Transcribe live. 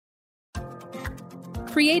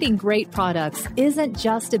Creating great products isn't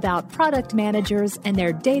just about product managers and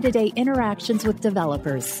their day-to-day interactions with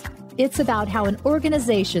developers. It's about how an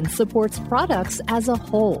organization supports products as a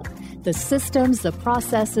whole, the systems, the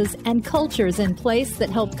processes, and cultures in place that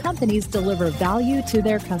help companies deliver value to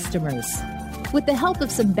their customers. With the help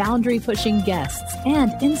of some boundary-pushing guests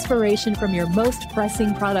and inspiration from your most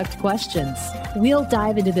pressing product questions, we'll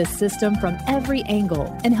dive into this system from every angle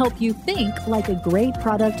and help you think like a great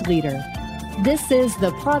product leader. This is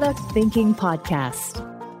the Product Thinking Podcast.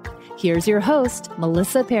 Here's your host,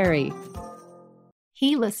 Melissa Perry.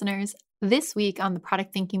 Hey, listeners. This week on the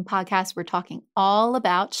Product Thinking Podcast, we're talking all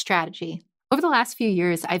about strategy. Over the last few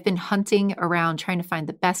years, I've been hunting around trying to find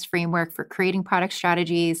the best framework for creating product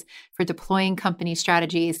strategies, for deploying company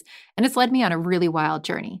strategies, and it's led me on a really wild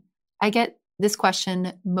journey. I get this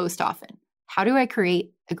question most often. How do I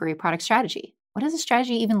create a great product strategy? What does a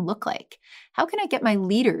strategy even look like? How can I get my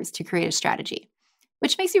leaders to create a strategy?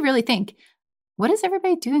 Which makes you really think, what is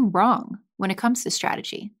everybody doing wrong when it comes to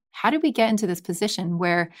strategy? How did we get into this position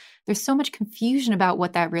where there's so much confusion about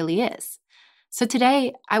what that really is? So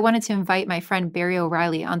today, I wanted to invite my friend Barry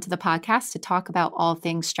O'Reilly onto the podcast to talk about all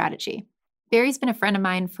things strategy. Barry's been a friend of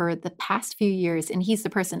mine for the past few years, and he's the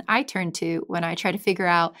person I turn to when I try to figure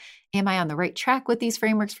out, am I on the right track with these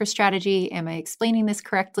frameworks for strategy? Am I explaining this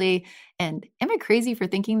correctly? And am I crazy for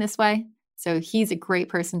thinking this way? So he's a great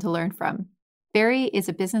person to learn from. Barry is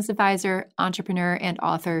a business advisor, entrepreneur, and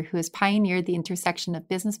author who has pioneered the intersection of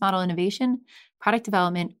business model innovation, product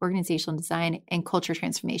development, organizational design, and culture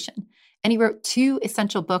transformation. And he wrote 2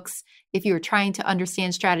 essential books if you are trying to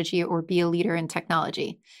understand strategy or be a leader in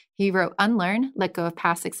technology. He wrote Unlearn, Let Go of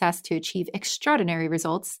Past Success to Achieve Extraordinary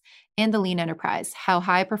Results, and The Lean Enterprise, How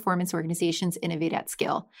High-Performance Organizations Innovate at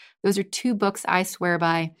Scale. Those are 2 books I swear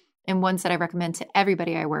by and ones that I recommend to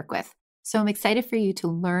everybody I work with. So I'm excited for you to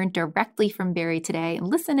learn directly from Barry today and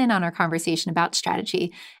listen in on our conversation about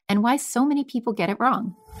strategy and why so many people get it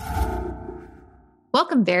wrong.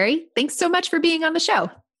 Welcome, Barry. Thanks so much for being on the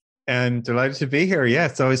show. I'm delighted to be here. Yeah,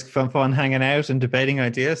 it's always fun hanging out and debating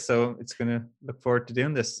ideas. So it's going to look forward to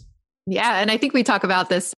doing this. Yeah, and I think we talk about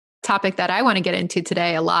this topic that I want to get into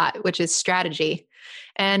today a lot, which is strategy.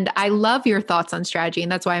 And I love your thoughts on strategy,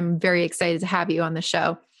 and that's why I'm very excited to have you on the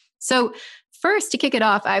show. So first, to kick it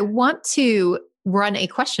off, I want to run a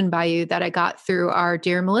question by you that I got through our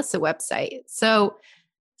Dear Melissa website. So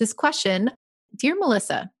this question, Dear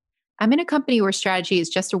Melissa, I'm in a company where strategy is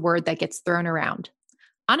just a word that gets thrown around.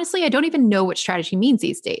 Honestly, I don't even know what strategy means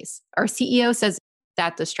these days. Our CEO says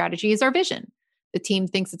that the strategy is our vision. The team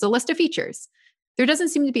thinks it's a list of features. There doesn't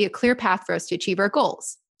seem to be a clear path for us to achieve our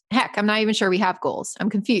goals. Heck, I'm not even sure we have goals. I'm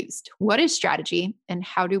confused. What is strategy and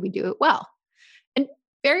how do we do it well? And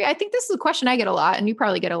Barry, I think this is a question I get a lot, and you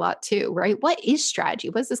probably get a lot too, right? What is strategy?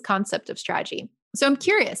 What is this concept of strategy? So I'm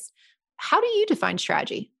curious, how do you define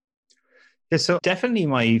strategy? Yeah, so definitely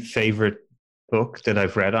my favorite book that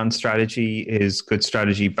I've read on strategy is Good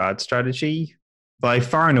Strategy, Bad Strategy. By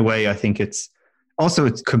far and away, I think it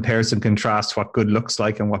compares and contrasts what good looks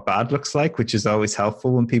like and what bad looks like, which is always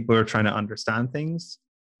helpful when people are trying to understand things.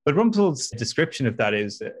 But Rumsel's description of that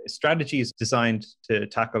is strategy is designed to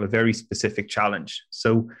tackle a very specific challenge.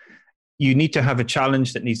 So you need to have a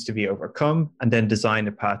challenge that needs to be overcome and then design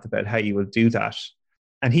a path about how you will do that.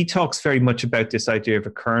 And he talks very much about this idea of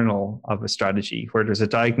a kernel of a strategy where there's a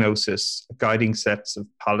diagnosis, guiding sets of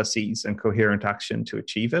policies and coherent action to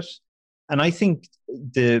achieve it. And I think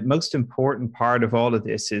the most important part of all of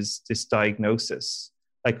this is this diagnosis.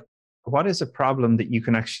 Like, what is a problem that you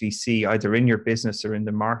can actually see either in your business or in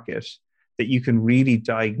the market that you can really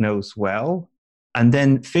diagnose well, and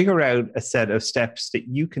then figure out a set of steps that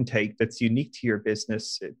you can take that's unique to your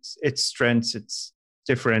business, its strengths, its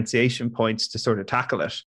differentiation points to sort of tackle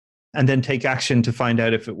it, and then take action to find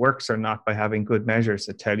out if it works or not by having good measures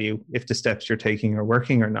that tell you if the steps you're taking are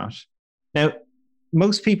working or not. Now,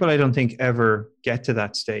 most people, I don't think, ever get to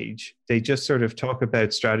that stage. They just sort of talk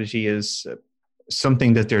about strategy as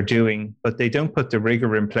something that they're doing, but they don't put the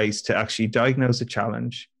rigor in place to actually diagnose a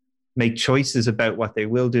challenge, make choices about what they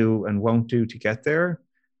will do and won't do to get there,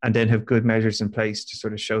 and then have good measures in place to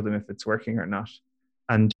sort of show them if it's working or not.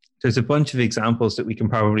 And there's a bunch of examples that we can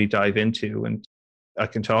probably dive into, and I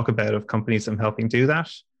can talk about of companies I'm helping do that.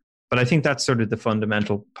 But I think that's sort of the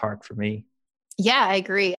fundamental part for me. Yeah, I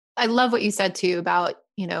agree. I love what you said too about,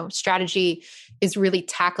 strategy is really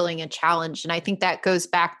tackling a challenge. And I think that goes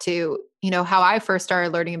back to how I first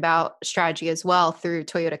started learning about strategy as well through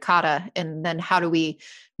Toyota Kata. And then how do we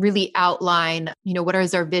really outline, what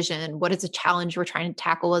is our vision? What is the challenge we're trying to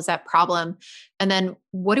tackle? Is that problem? And then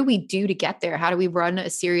what do we do to get there? How do we run a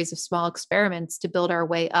series of small experiments to build our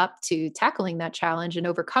way up to tackling that challenge and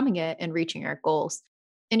overcoming it and reaching our goals?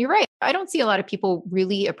 And you're right. I don't see a lot of people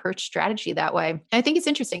really approach strategy that way. And I think it's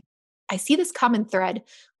interesting. I see this common thread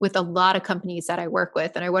with a lot of companies that I work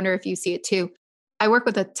with. And I wonder if you see it too. I work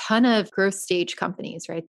with a ton of growth stage companies,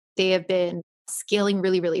 right? They have been scaling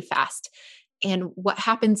really, really fast. And what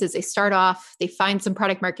happens is they start off, they find some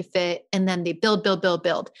product market fit, and then they build.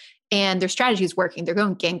 And their strategy is working. They're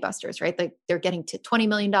going gangbusters, right? Like they're getting to $20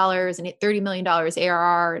 million and $30 million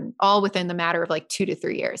ARR, and all within the matter of like 2 to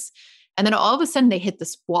 3 years. And then all of a sudden they hit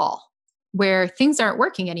this wall where things aren't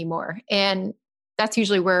working anymore. And that's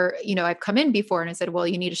usually where, I've come in before and I said, well,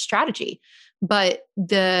 you need a strategy. But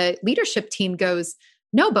the leadership team goes,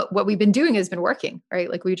 no, but what we've been doing has been working, right?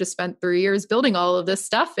 Like we just spent 3 years building all of this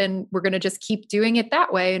stuff and we're going to just keep doing it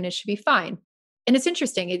that way and it should be fine. And it's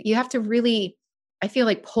interesting. You have to really, I feel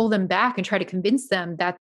like, pull them back and try to convince them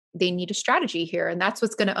that they need a strategy here. And that's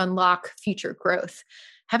what's going to unlock future growth.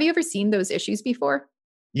 Have you ever seen those issues before?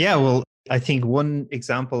 Yeah, well, I think one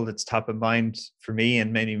example that's top of mind for me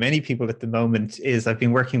and many people at the moment is I've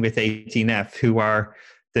been working with 18F, who are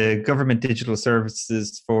the government digital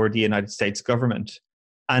services for the United States government.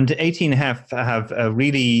 And 18F have a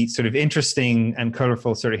really sort of interesting and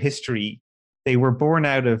colorful sort of history. They were born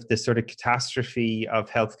out of the sort of catastrophe of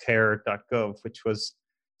healthcare.gov, which was,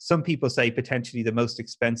 some people say, potentially the most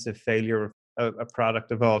expensive failure of a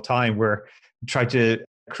product of all time, where we tried to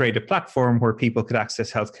create a platform where people could access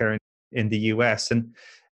healthcare in the US. And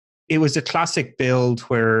it was a classic build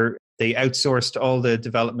where they outsourced all the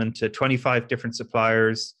development to 25 different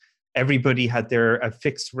suppliers. Everybody had a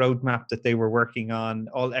fixed roadmap that they were working on,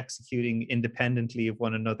 all executing independently of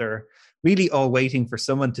one another, really all waiting for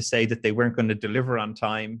someone to say that they weren't going to deliver on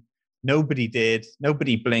time. Nobody did.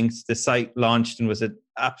 Nobody blinked. The site launched and was an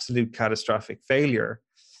absolute catastrophic failure.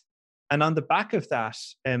 And on the back of that,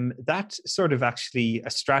 that sort of actually a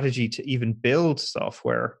strategy to even build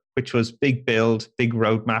software, which was big build, big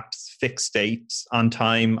roadmaps, fixed dates, on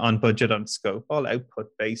time, on budget, on scope, all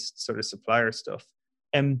output-based sort of supplier stuff.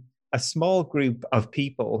 A small group of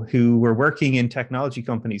people who were working in technology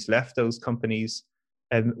companies left those companies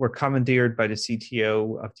and were commandeered by the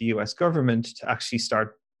CTO of the US government to actually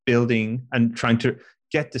start building and trying to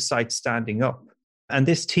get the site standing up. And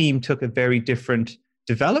this team took a very different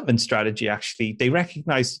development strategy, actually. They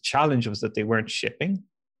recognized the challenge was that they weren't shipping,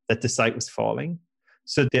 that the site was falling.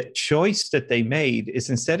 So the choice that they made is,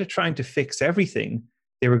 instead of trying to fix everything,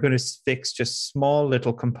 they were going to fix just small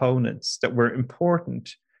little components that were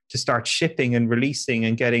important to start shipping and releasing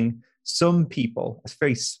and getting some people, a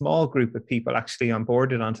very small group of people, actually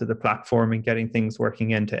onboarded onto the platform and getting things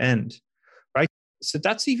working end to end, right? So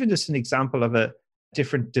that's even just an example of a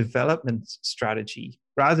different development strategy.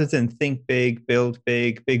 Rather than think big, build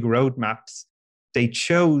big roadmaps, they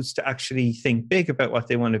chose to actually think big about what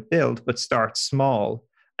they want to build, but start small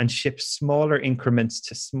and ship smaller increments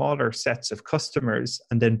to smaller sets of customers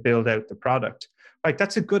and then build out the product. Right?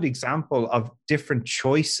 That's a good example of different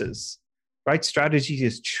choices, right? Strategy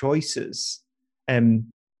is choices.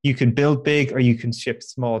 You can build big or you can ship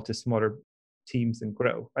small to smaller teams and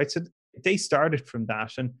grow, right? So they started from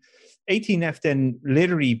that. And 18F then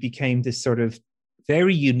literally became this sort of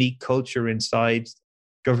very unique culture inside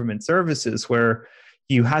government services, where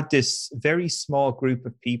you had this very small group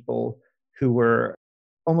of people who were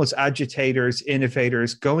almost agitators,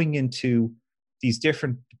 innovators, going into these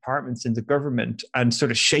different departments in the government and sort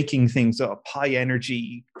of shaking things up, high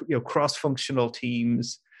energy, cross-functional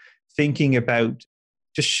teams, thinking about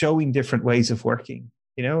just showing different ways of working,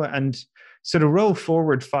 and sort of roll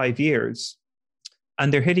forward 5 years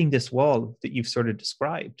and they're hitting this wall that you've sort of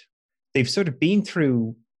described. They've sort of been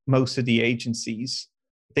through most of the agencies.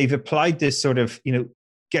 They've applied this sort of,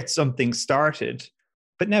 get something started.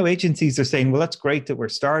 But now agencies are saying, well, that's great that we're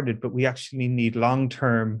started, but we actually need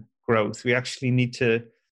long-term growth. We actually need to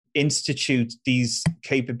institute these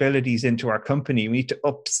capabilities into our company. We need to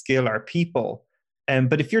upskill our people.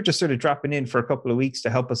 But if you're just sort of dropping in for a couple of weeks to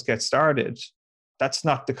help us get started, that's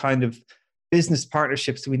not the kind of business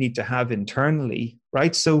partnerships we need to have internally,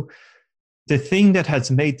 right? So the thing that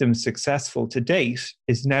has made them successful to date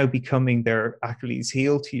is now becoming their Achilles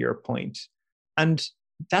heel, to your point. And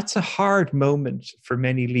that's a hard moment for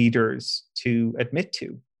many leaders to admit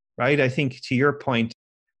to, right? I think, to your point,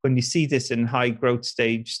 when you see this in high growth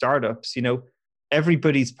stage startups,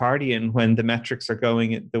 everybody's partying when the metrics are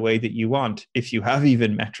going the way that you want. If you have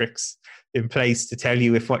even metrics in place to tell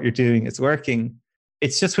you if what you're doing is working,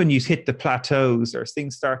 it's just when you hit the plateaus or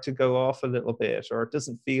things start to go off a little bit, or it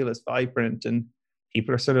doesn't feel as vibrant and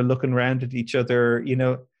people are sort of looking around at each other.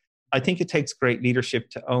 I think it takes great leadership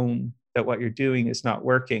to own that what you're doing is not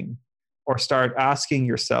working, or start asking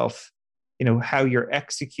yourself, how you're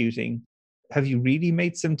executing. Have you really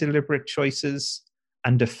made some deliberate choices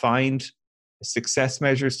and defined success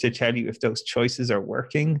measures to tell you if those choices are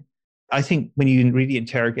working? I think when you really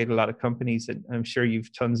interrogate a lot of companies, and I'm sure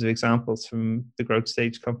you've tons of examples from the growth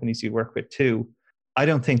stage companies you work with too, I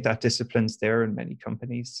don't think that discipline's there in many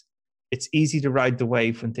companies. It's easy to ride the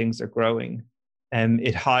wave when things are growing.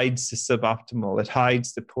 It hides the suboptimal. It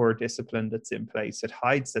hides the poor discipline that's in place. It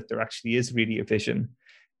hides that there actually is really a vision.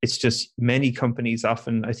 It's just many companies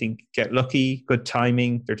often, I think, get lucky, good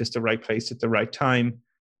timing. They're just the right place at the right time,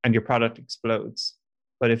 and your product explodes.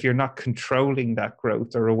 But if you're not controlling that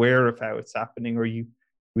growth or aware of how it's happening, or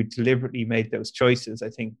we deliberately made those choices, I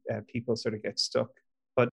think people sort of get stuck.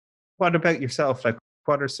 But what about yourself? Like,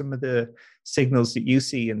 what are some of the signals that you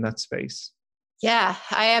see in that space? Yeah,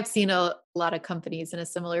 I have seen a lot of companies in a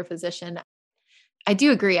similar position. I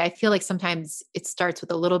do agree. I feel like sometimes it starts with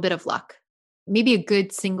a little bit of luck, maybe a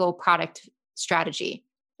good single product strategy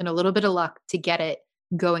and a little bit of luck to get it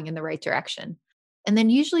going in the right direction. And then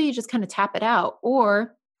usually you just kind of tap it out,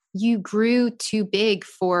 or you grew too big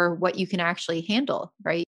for what you can actually handle,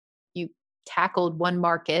 right? You tackled one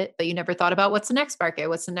market, but you never thought about what's the next market?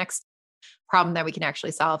 What's the next problem that we can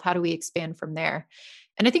actually solve? How do we expand from there?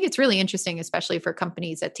 And I think it's really interesting, especially for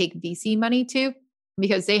companies that take VC money too,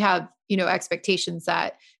 because they have, expectations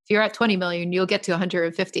that if you're at 20 million, you'll get to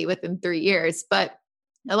 150 within 3 years. But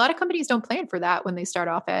a lot of companies don't plan for that when they start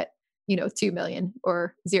off at 2 million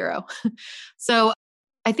or 0. So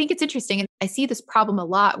I think it's interesting. And I see this problem a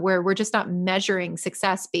lot where we're just not measuring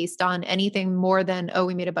success based on anything more than,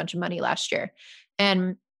 we made a bunch of money last year.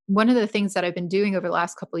 And one of the things that I've been doing over the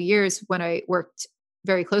last couple of years when I worked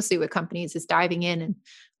very closely with companies is diving in and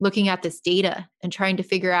looking at this data and trying to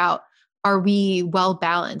figure out, are we well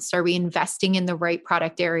balanced? Are we investing in the right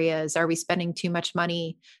product areas? Are we spending too much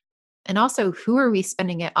money? And also, who are we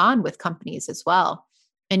spending it on with companies as well?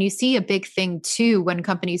 And you see a big thing too when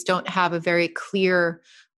companies don't have a very clear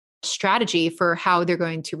strategy for how they're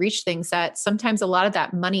going to reach things, that sometimes a lot of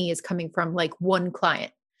that money is coming from like one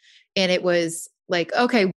client. And it was like,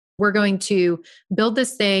 okay, we're going to build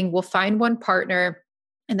this thing. We'll find one partner.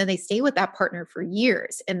 And then they stay with that partner for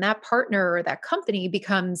years. And that partner or that company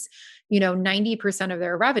becomes, 90% of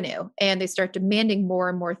their revenue. And they start demanding more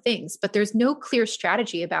and more things. But there's no clear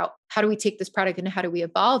strategy about how do we take this product and how do we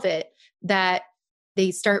evolve it, that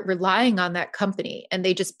they start relying on that company and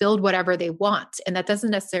they just build whatever they want. And that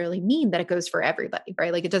doesn't necessarily mean that it goes for everybody,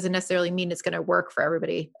 right? Like it doesn't necessarily mean it's going to work for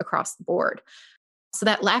everybody across the board. So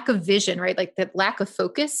that lack of vision, right? Like that lack of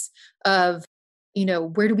focus of,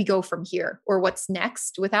 where do we go from here or what's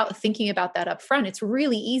next without thinking about that up front, it's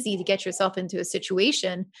really easy to get yourself into a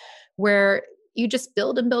situation where you just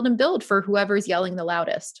build and build and build for whoever's yelling the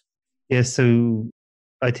loudest. Yeah. So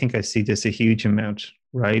I think I see this a huge amount,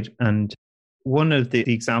 right? And one of the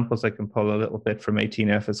examples I can pull a little bit from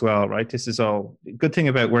 18F as well, right? This is all good thing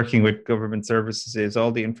about working with government services is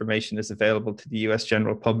all the information is available to the US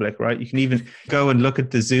general public, right? You can even go and look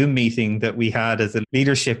at the Zoom meeting that we had as a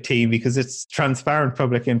leadership team because it's transparent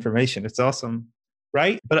public information. It's awesome,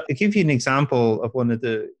 right? But I'll give you an example of one of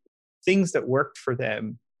the things that worked for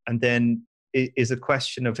them. And then it is a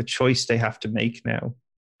question of a choice they have to make now.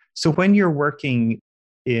 So when you're working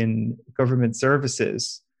in government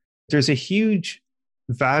services, there's a huge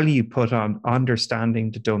value put on understanding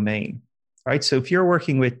the domain, right? So if you're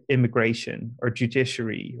working with immigration or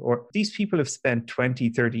judiciary, or these people have spent 20,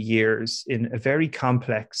 30 years in a very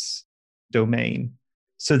complex domain.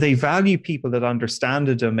 So they value people that understand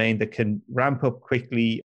the domain, that can ramp up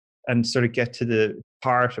quickly and sort of get to the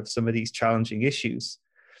heart of some of these challenging issues.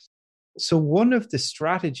 So one of the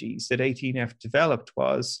strategies that 18F developed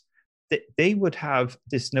was that they would have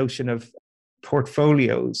this notion of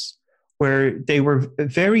portfolios where they were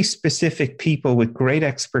very specific people with great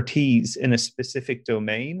expertise in a specific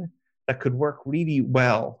domain that could work really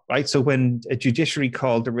well, right? So when a judiciary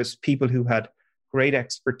called, there was people who had great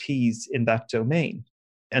expertise in that domain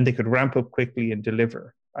and they could ramp up quickly and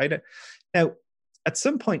deliver, right? Now, at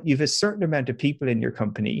some point, you have a certain amount of people in your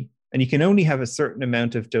company and you can only have a certain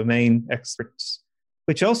amount of domain experts,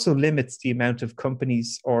 which also limits the amount of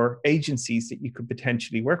companies or agencies that you could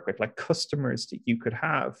potentially work with, like customers that you could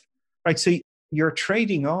have. Right, so you're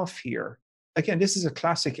trading off here. Again, this is a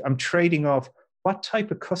classic. I'm trading off what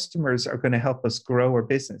type of customers are going to help us grow our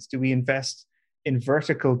business? Do we invest in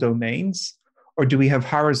vertical domains, or do we have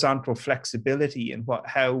horizontal flexibility in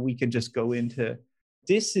how we can just go into?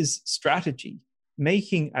 This is strategy,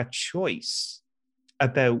 making a choice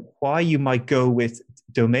about why you might go with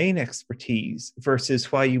domain expertise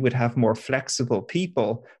versus why you would have more flexible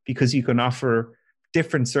people, because you can offer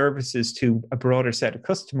different services to a broader set of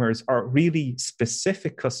customers, or really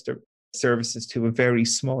specific customer services to a very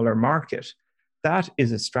smaller market. That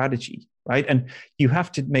is a strategy, right? And you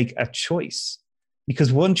have to make a choice,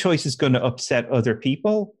 because one choice is going to upset other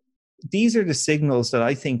people. These are the signals that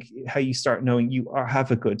I think how you start knowing you have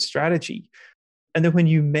a good strategy. And then when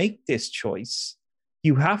you make this choice,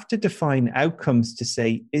 you have to define outcomes to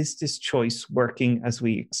say, is this choice working as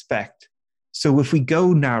we expect? So if we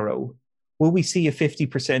go narrow, will we see a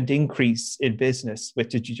 50% increase in business with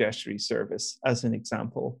the Digestery service, as an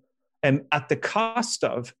example, at the cost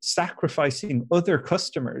of sacrificing other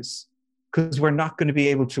customers, because we're not going to be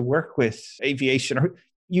able to work with aviation, or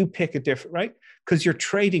you pick a different, right? Because you're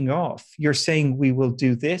trading off. You're saying we will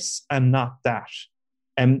do this and not that.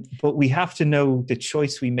 But we have to know the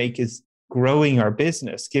choice we make is growing our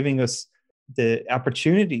business, giving us the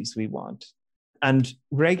opportunities we want, and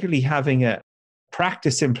regularly having a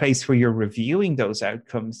practice in place where you're reviewing those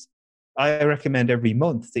outcomes. I recommend every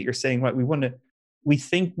month that you're saying, right, we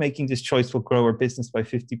think making this choice will grow our business by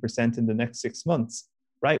 50% in the next 6 months,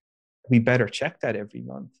 right? We better check that every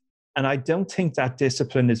month. And I don't think that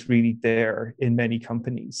discipline is really there in many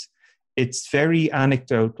companies. It's very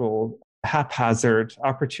anecdotal, haphazard,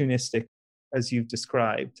 opportunistic, as you've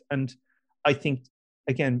described. And I think,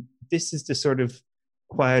 again, this is the sort of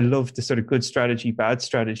why I love the sort of Good Strategy, Bad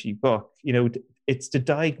Strategy book. It's the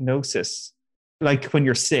diagnosis. Like when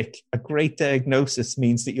you're sick, a great diagnosis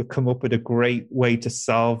means that you'll come up with a great way to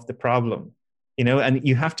solve the problem, and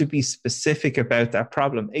you have to be specific about that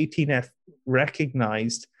problem. 18F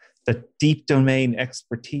recognized that deep domain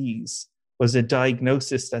expertise was a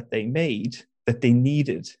diagnosis that they made, that they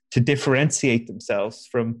needed to differentiate themselves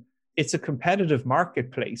from. It's a competitive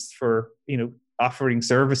marketplace for, offering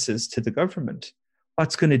services to the government.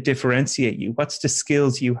 What's going to differentiate you? What's the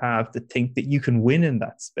skills you have that think that you can win in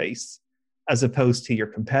that space as opposed to your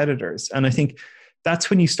competitors? And I think that's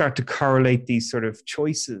when you start to correlate these sort of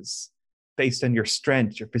choices based on your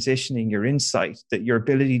strength, your positioning, your insight, that your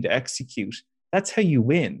ability to execute. That's how you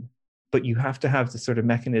win. But you have to have the sort of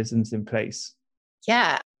mechanisms in place.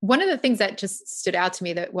 Yeah. One of the things that just stood out to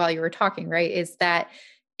me that while you were talking, right, is that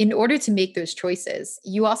in order to make those choices,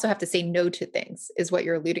 you also have to say no to things, is what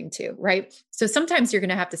you're alluding to, right? So sometimes you're going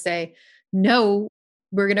to have to say, no,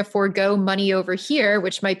 we're going to forego money over here,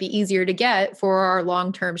 which might be easier to get for our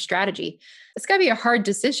long-term strategy. It's got to be a hard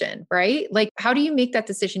decision, right? Like, how do you make that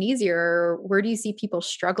decision easier? Where do you see people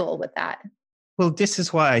struggle with that? Well, this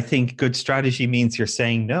is why I think good strategy means you're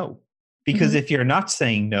saying no. Because if you're not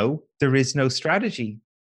saying no, there is no strategy.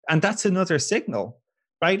 And that's another signal,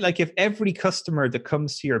 right? Like if every customer that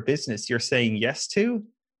comes to your business you're saying yes to,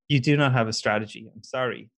 you do not have a strategy. I'm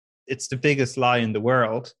sorry. It's the biggest lie in the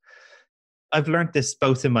world. I've learned this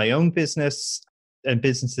both in my own business and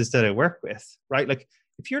businesses that I work with, right? Like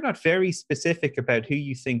if you're not very specific about who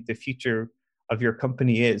you think the future of your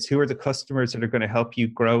company is, who are the customers that are going to help you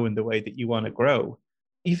grow in the way that you want to grow,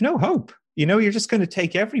 you've no hope. You're just going to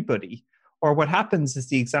take everybody. Or what happens is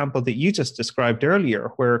the example that you just described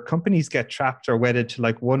earlier, where companies get trapped or wedded to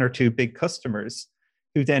like one or two big customers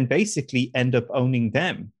who then basically end up owning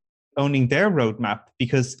them, owning their roadmap,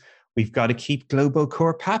 because we've got to keep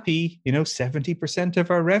Globocorp happy. 70% of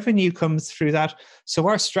our revenue comes through that. So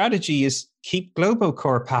our strategy is keep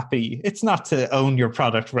Globocorp happy. It's not to own your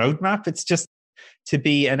product roadmap. It's just to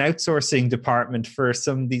be an outsourcing department for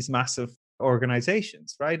some of these massive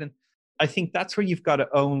organizations, right? And I think that's where you've got to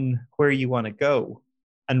own where you want to go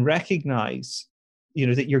and recognize,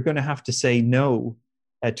 that you're going to have to say no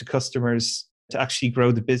to customers to actually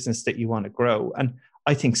grow the business that you want to grow. And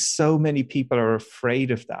I think so many people are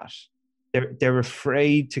afraid of that. They're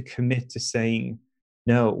afraid to commit to saying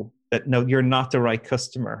no, that no, you're not the right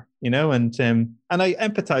customer, and I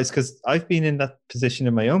empathize because I've been in that position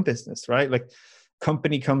in my own business, right? Like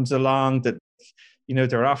company comes along that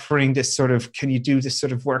they're offering this sort of, can you do this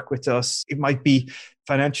sort of work with us? It might be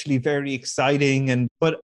financially very exciting,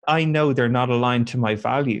 but I know they're not aligned to my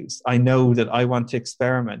values. I know that I want to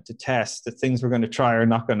experiment, to test, that things we're going to try are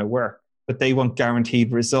not going to work, but they want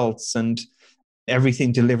guaranteed results and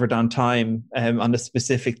everything delivered on time on a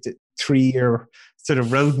specific 3-year sort of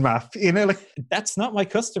roadmap. That's not my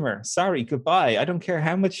customer. Sorry, goodbye. I don't care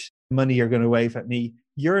how much money you're going to wave at me.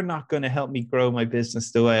 You're not going to help me grow my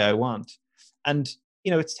business the way I want. And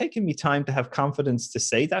it's taken me time to have confidence to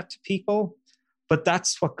say that to people, but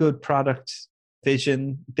that's what good product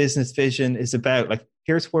vision, business vision is about. Like,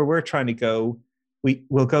 here's where we're trying to go.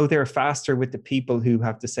 We'll go there faster with the people who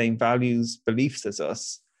have the same values, beliefs as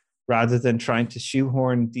us, rather than trying to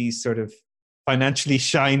shoehorn these sort of financially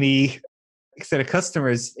shiny set of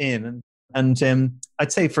customers in. And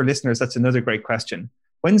I'd say for listeners, that's another great question.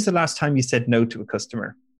 When's the last time you said no to a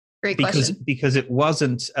customer? Great question. Because it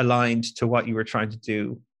wasn't aligned to what you were trying to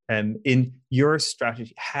do in your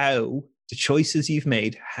strategy, how the choices you've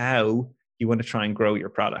made, how you want to try and grow your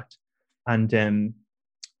product. And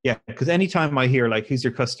because anytime I hear like, who's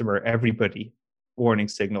your customer? Everybody, warning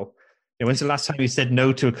signal. When's the last time you said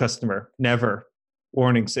no to a customer? Never.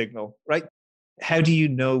 Warning signal, right? How do you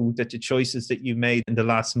know that the choices that you made in the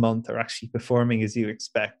last month are actually performing as you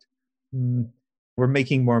expect? We're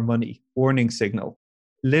making more money. Warning signal.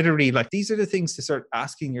 Literally, like, these are the things to start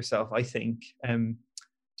asking yourself, I think,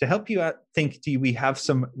 to help you think, do we have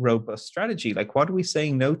some robust strategy? Like, what are we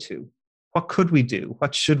saying no to? What could we do?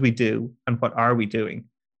 What should we do? And what are we doing?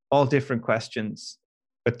 All different questions,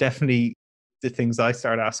 but definitely the things I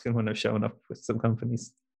start asking when I'm showing up with some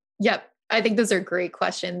companies. Yep. I think those are great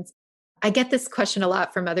questions. I get this question a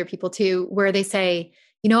lot from other people too, where they say,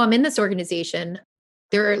 I'm in this organization.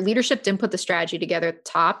 Their leadership didn't put the strategy together at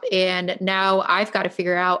the top. And now I've got to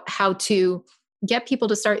figure out how to get people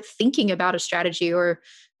to start thinking about a strategy or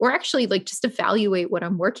actually like just evaluate what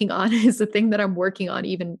I'm working on. Is the thing that I'm working on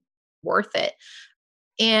even worth it?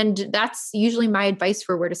 And that's usually my advice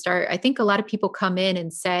for where to start. I think a lot of people come in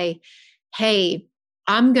and say, hey,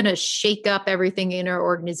 I'm going to shake up everything in our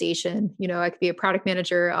organization. I could be a product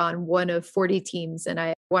manager on one of 40 teams and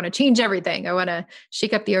I want to change everything. I want to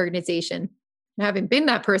shake up the organization. And having been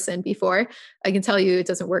that person before, I can tell you it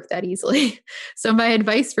doesn't work that easily. So my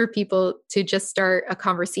advice for people to just start a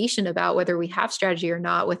conversation about whether we have strategy or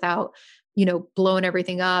not without blowing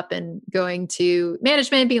everything up and going to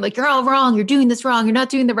management and being like, you're all wrong, you're doing this wrong, you're not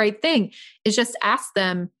doing the right thing, is just ask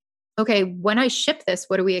them, okay, when I ship this,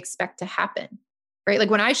 what do we expect to happen? Right? Like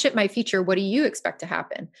when I ship my feature, what do you expect to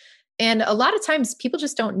happen? And a lot of times people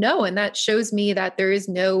just don't know. And that shows me that there is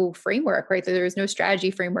no framework, right? There is no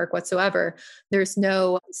strategy framework whatsoever. There's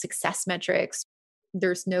no success metrics.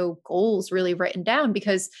 There's no goals really written down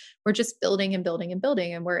because we're just building and building and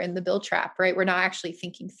building. And we're in the build trap, right? We're not actually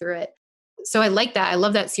thinking through it. So I like that. I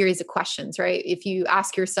love that series of questions, right? If you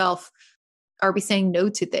ask yourself, are we saying no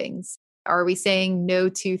to things? Are we saying no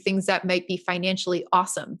to things that might be financially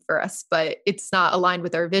awesome for us, but it's not aligned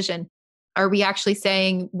with our vision? Are we actually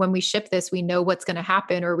saying when we ship this, we know what's going to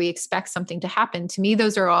happen or we expect something to happen? To me,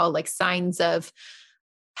 those are all like signs of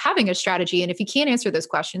having a strategy. And if you can't answer those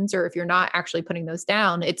questions, or if you're not actually putting those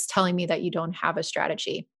down, it's telling me that you don't have a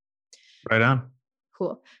strategy. Right on.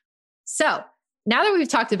 Cool. So now that we've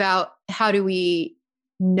talked about how do we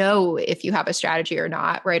know if you have a strategy or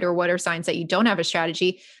not, right? Or what are signs that you don't have a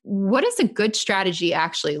strategy? What does a good strategy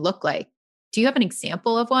actually look like? Do you have an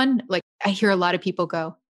example of one? Like I hear a lot of people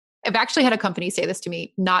go, I've actually had a company say this to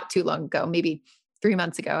me not too long ago, maybe 3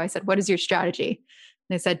 months ago. I said, what is your strategy?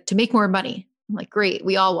 And they said, to make more money. I'm like, great.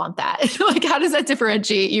 We all want that. Like, how does that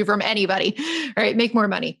differentiate you from anybody? Right? Make more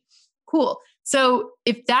money. Cool. So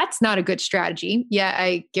if that's not a good strategy, yeah,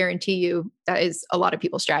 I guarantee you that is a lot of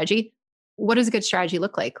people's strategy. What does a good strategy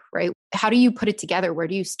look like, right? How do you put it together? Where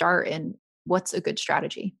do you start? And what's a good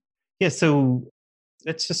strategy? Yeah. So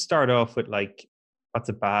let's just start off with like, what's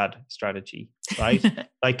a bad strategy, right?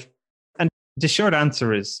 And the short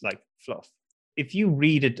answer is like fluff. If you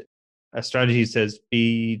read it, a strategy says,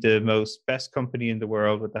 be the most best company in the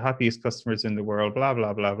world with the happiest customers in the world, blah,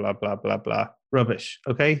 blah, blah, blah, blah, blah, blah. Rubbish.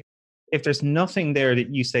 Okay. If there's nothing there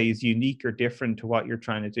that you say is unique or different to what you're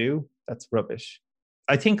trying to do, that's rubbish.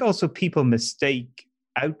 I think also people mistake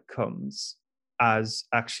outcomes as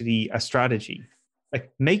actually a strategy.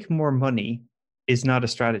 Like make more money is not a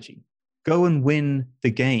strategy. Go and win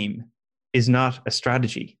the game is not a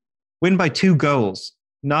strategy. Win by 2 goals,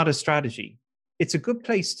 not a strategy. It's a good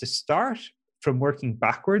place to start from working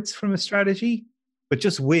backwards from a strategy, but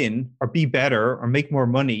just win or be better or make more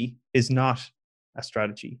money is not a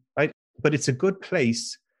strategy, right? But it's a good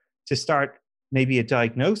place to start maybe a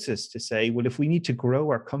diagnosis to say, well, if we need to grow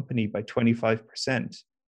our company by 25%,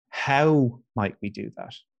 how might we do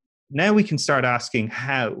that? Now we can start asking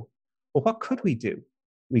how. Well, what could we do?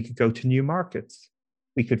 We could go to new markets.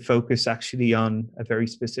 We could focus actually on a very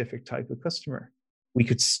specific type of customer. We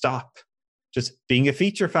could stop just being a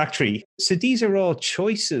feature factory. So these are all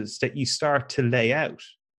choices that you start to lay out,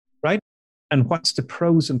 right? And what's the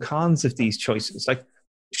pros and cons of these choices? Like,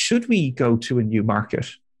 should we go to a new market?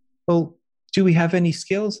 Well, do we have any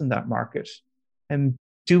skills in that market?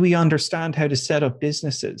 Do we understand how to set up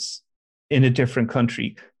businesses in a different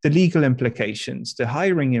country? The legal implications, the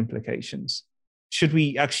hiring implications. Should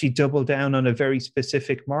we actually double down on a very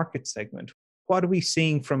specific market segment? What are we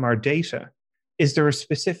seeing from our data? Is there a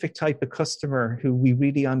specific type of customer who we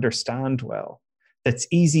really understand well, that's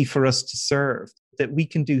easy for us to serve, that we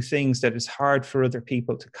can do things that is hard for other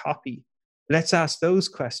people to copy? Let's ask those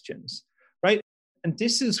questions, right? And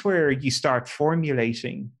this is where you start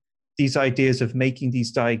formulating these ideas of making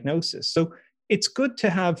these diagnoses. So it's good to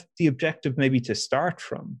have the objective maybe to start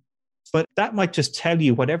from, but that might just tell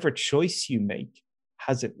you whatever choice you make,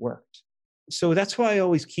 has it worked? So that's why I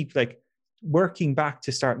always keep working back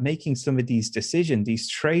to start making some of these decisions, these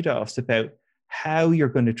trade-offs about how you're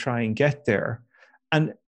going to try and get there.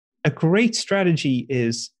 And a great strategy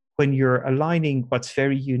is when you're aligning what's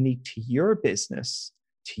very unique to your business,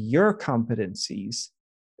 to your competencies,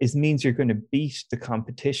 it means you're going to beat the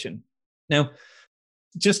competition. Now,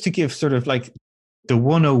 just to give sort of the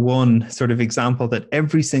 101 sort of example that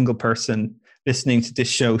every single person listening to this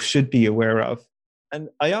show should be aware of. And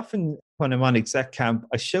I often, when I'm on exec camp,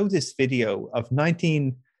 I show this video of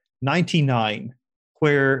 1999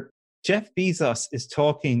 where Jeff Bezos is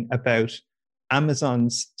talking about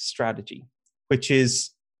Amazon's strategy, which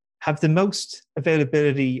is have the most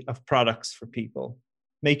availability of products for people,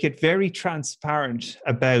 make it very transparent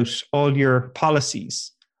about all your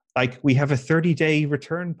policies. Like we have a 30-day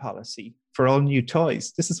return policy for all new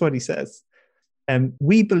toys. This is what he says.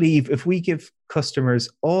 We believe if we give customers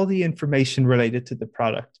all the information related to the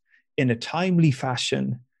product in a timely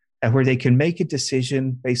fashion, where they can make a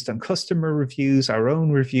decision based on customer reviews, our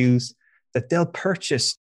own reviews, that they'll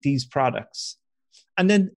purchase these products. And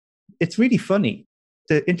then it's really funny.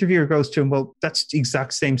 The interviewer goes to him, well, that's the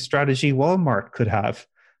exact same strategy Walmart could have.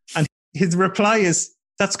 And his reply is,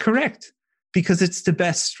 that's correct, because it's the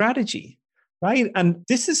best strategy, right? And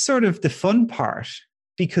this is sort of the fun part,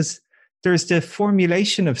 because there's the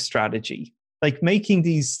formulation of strategy, like making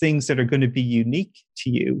these things that are going to be unique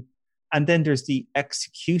to you. And then there's the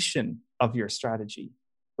execution of your strategy,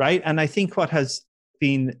 right? And I think what has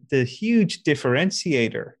been the huge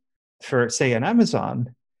differentiator for, say, an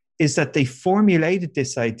Amazon is that they formulated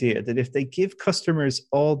this idea that if they give customers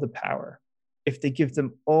all the power, if they give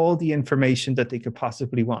them all the information that they could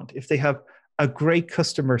possibly want, if they have a great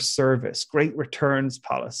customer service, great returns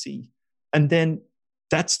policy, and then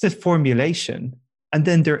that's the formulation. And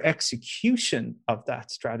then their execution of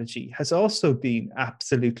that strategy has also been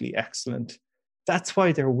absolutely excellent. That's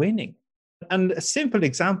why they're winning. And a simple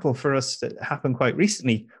example for us that happened quite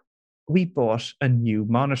recently, we bought a new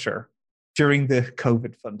monitor during the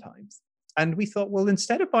COVID fun times. And we thought, well,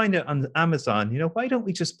 instead of buying it on Amazon, why don't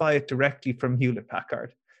we just buy it directly from Hewlett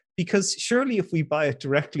Packard? Because surely if we buy it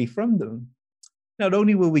directly from them, not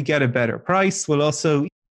only will we get a better price,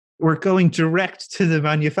 we're going direct to the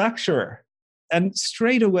manufacturer. And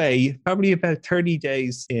straight away, probably about 30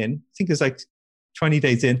 days in, I think it's like 20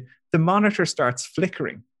 days in, the monitor starts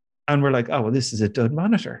flickering. And we're like, oh, well, this is a dud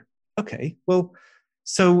monitor. Okay, well,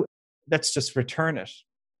 so let's just return it.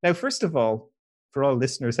 Now, first of all, for all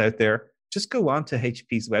listeners out there, just go on to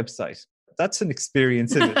HP's website. That's an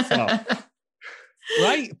experience in itself.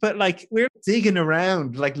 Right? But we're digging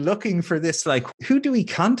around, looking for this, who do we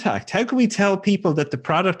contact? How can we tell people that the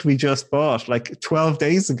product we just bought 12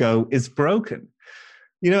 days ago is broken?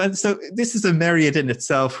 And so this is a myriad in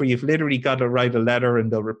itself where you've literally got to write a letter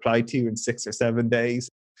and they'll reply to you in 6 or 7 days.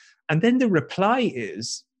 And then the reply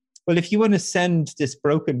is, well, if you want to send this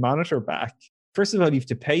broken monitor back, first of all, you have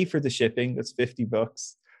to pay for the shipping. That's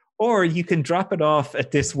 $50. Or you can drop it off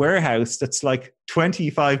at this warehouse that's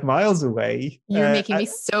 25 miles away. You're making me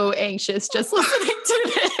so anxious just listening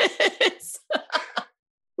to this.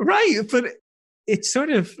 Right. But it's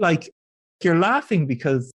sort of you're laughing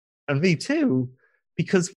because, and me too,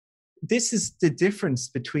 because this is the difference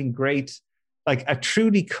between a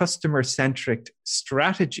truly customer-centric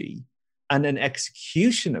strategy and an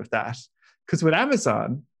execution of that. Because with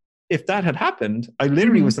Amazon, if that had happened, I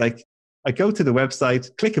literally was I go to the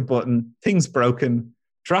website, click a button, thing's broken,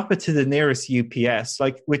 drop it to the nearest UPS,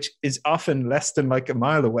 which is often less than a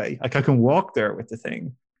mile away. I can walk there with the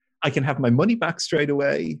thing. I can have my money back straight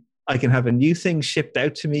away. I can have a new thing shipped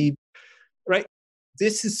out to me, right?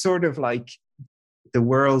 This is sort of the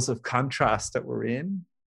worlds of contrast that we're in.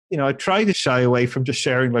 I try to shy away from just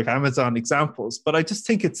sharing Amazon examples, but I just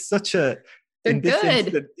think it's such a... They're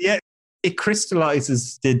good. It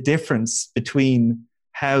crystallizes the difference between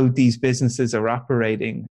how these businesses are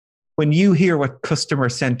operating. When you hear what customer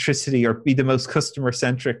centricity or be the most customer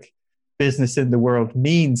centric business in the world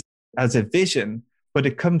means as a vision, but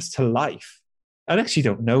it comes to life. I actually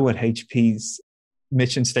don't know what HP's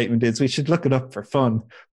mission statement is. We should look it up for fun.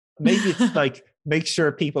 Maybe it's like, make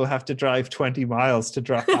sure people have to drive 20 miles to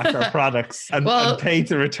drop back our products and pay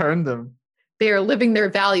to return them. They are living their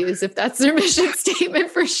values if that's their mission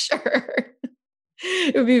statement, for sure.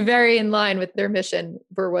 It would be very in line with their mission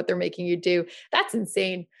for what they're making you do. That's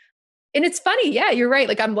insane. And it's funny. Yeah, you're right.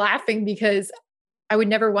 Like, I'm laughing because I would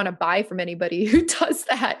never want to buy from anybody who does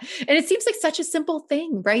that. And it seems like such a simple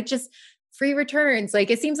thing, right? Just free returns.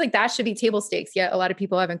 Like, it seems like that should be table stakes. Yet a lot of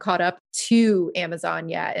people haven't caught up to Amazon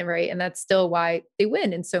yet. And right. And that's still why they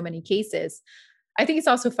win in so many cases. I think it's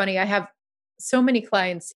also funny. I have so many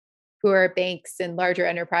clients who are banks and larger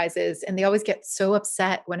enterprises, and they always get so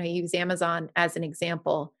upset when I use Amazon as an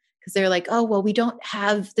example, because they're like, oh, well, we don't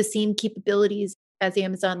have the same capabilities as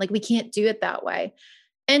Amazon. Like, we can't do it that way.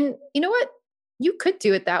 And you know what? You could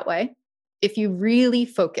do it that way if you really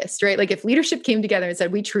focused, right? Like, if leadership came together and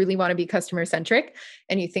said, we truly want to be customer centric,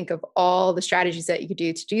 and you think of all the strategies that you could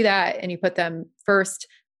do to do that, and you put them first,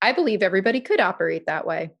 I believe everybody could operate that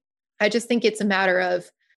way. I just think it's a matter of,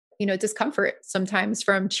 discomfort sometimes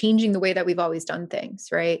from changing the way that we've always done things,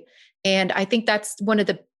 right? And I think that's one of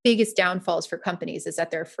the biggest downfalls for companies, is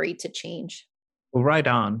that they're afraid to change. Well, right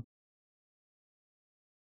on.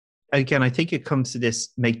 Again, I think it comes to this: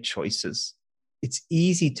 make choices. It's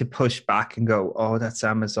easy to push back and go, oh, that's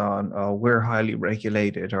Amazon. Oh, we're highly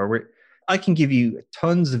regulated. I can give you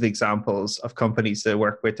tons of examples of companies that I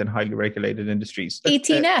work with in highly regulated industries.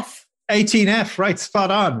 18F. 18F, right?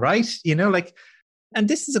 Spot on, right? And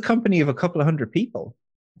this is a company of a couple of hundred people.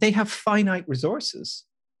 They have finite resources,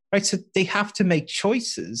 right? So they have to make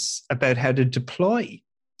choices about how to deploy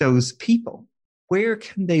those people. Where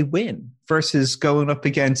can they win versus going up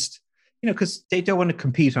against, because they don't want to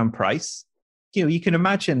compete on price. You can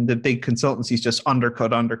imagine the big consultancies just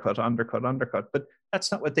undercut, but that's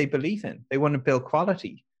not what they believe in. They want to build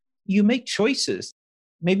quality. You make choices.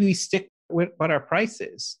 Maybe we stick with what our price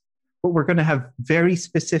is, but we're going to have very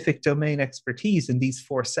specific domain expertise in these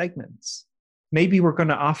 4 segments. Maybe we're going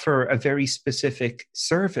to offer a very specific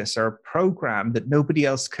service or program that nobody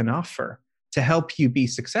else can offer to help you be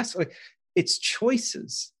successful. It's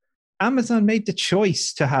choices. Amazon made the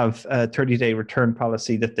choice to have a 30-day return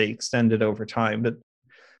policy that they extended over time.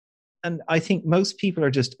 And I think most people are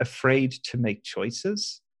just afraid to make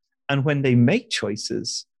choices. And when they make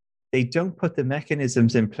choices, they don't put the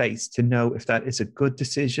mechanisms in place to know if that is a good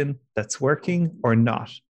decision that's working or not,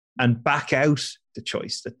 and back out the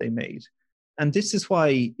choice that they made. And this is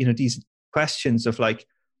why, these questions of like,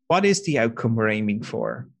 what is the outcome we're aiming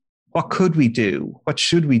for? What could we do? What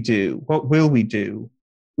should we do? What will we do?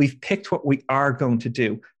 We've picked what we are going to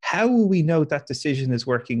do. How will we know that decision is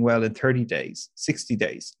working well in 30 days, 60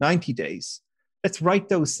 days, 90 days? Let's write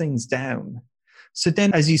those things down. So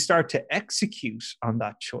then as you start to execute on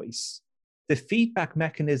that choice, the feedback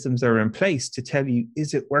mechanisms are in place to tell you,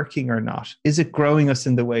 is it working or not? Is it growing us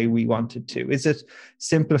in the way we want it to? Is it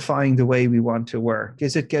simplifying the way we want to work?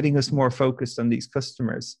 Is it getting us more focused on these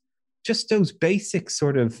customers? Just those basic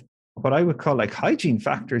sort of what I would call like hygiene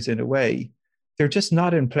factors in a way, they're just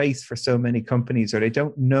not in place for so many companies, or they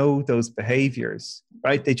don't know those behaviors,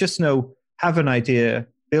 right? They just know, have an idea,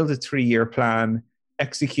 build a 3-year plan,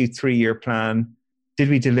 execute 3-year plan. Did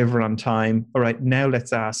we deliver on time? All right, now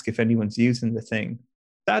let's ask if anyone's using the thing.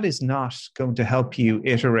 That is not going to help you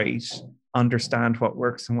iterate, understand what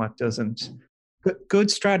works and what doesn't. Good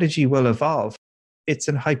strategy will evolve. It's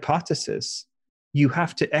an hypothesis. You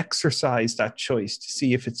have to exercise that choice to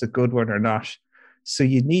see if it's a good one or not. So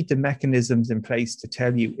you need the mechanisms in place to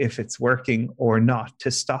tell you if it's working or not,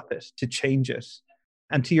 to stop it, to change it.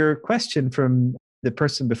 And to your question from the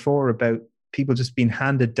person before about people just being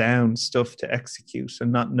handed down stuff to execute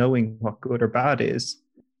and not knowing what good or bad is.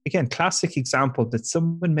 Again, classic example that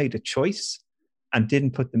someone made a choice and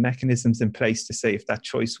didn't put the mechanisms in place to say if that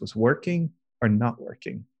choice was working or not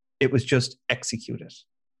working. It was just executed.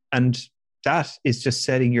 And that is just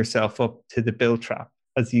setting yourself up to the bill trap,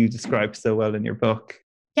 as you described so well in your book.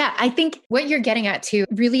 Yeah, I think what you're getting at too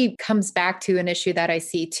really comes back to an issue that I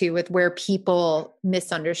see too with where people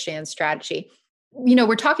misunderstand strategy.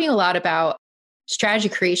 We're talking a lot about strategy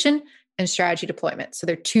creation and strategy deployment. So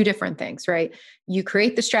they're 2 different things, right? You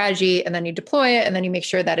create the strategy and then you deploy it, and then you make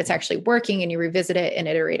sure that it's actually working and you revisit it and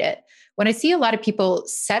iterate it. When I see a lot of people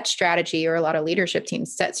set strategy, or a lot of leadership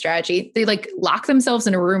teams set strategy, they like lock themselves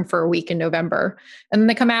in a room for a week in November. And then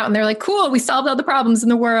they come out and they're like, cool, we solved all the problems in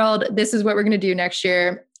the world. This is what we're going to do next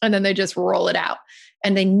year. And then they just roll it out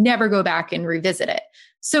and they never go back and revisit it.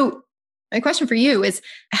 So my question for you is,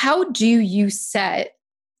 how do you set,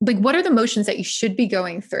 what are the motions that you should be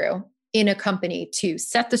going through in a company to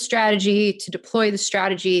set the strategy, to deploy the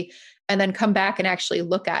strategy, and then come back and actually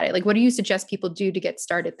look at it? Like, what do you suggest people do to get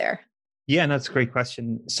started there? Yeah, that's a great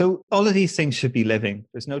question. So all of these things should be living.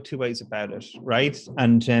 There's no two ways about it, right?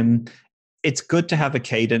 And it's good to have a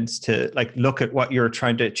cadence to like look at what you're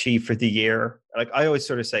trying to achieve for the year. Like I always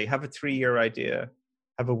sort of say, have a 3-year idea,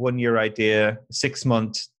 have a 1-year idea, 6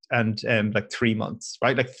 months, and like 3 months,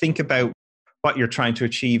 right? Like think about what you're trying to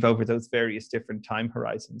achieve over those various different time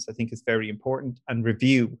horizons. I think is very important, and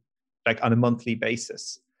review like on a monthly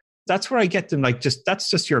basis. That's where I get them like that's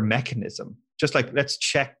just your mechanism. Just like, let's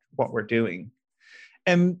check what we're doing.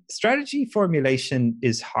 Strategy formulation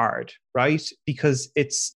is hard, right? Because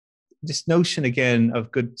it's this notion again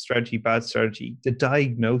of good strategy, bad strategy, the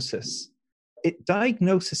diagnosis.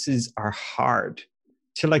 Diagnoses are hard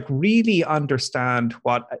to like really understand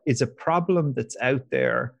what is a problem that's out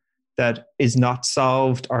there that is not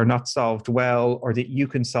solved or not solved well, or that you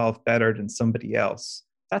can solve better than somebody else.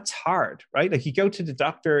 That's hard, right? Like you go to the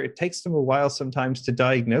doctor, it takes them a while sometimes to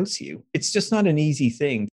diagnose you. It's just not an easy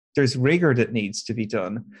thing. There's rigor that needs to be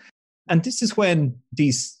done. And this is when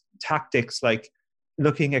these tactics like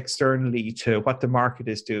looking externally to what the market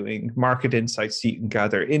is doing, market insights you can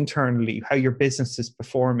gather internally, how your business is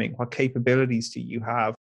performing, what capabilities do you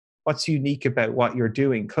have, what's unique about what you're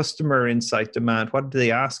doing, customer insight demand, what are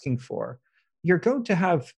they asking for? You're going to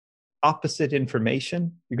have opposite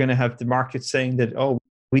information. You're going to have the market saying that, oh,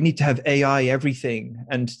 we need to have AI everything.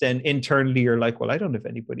 And then internally you're like, well, I don't have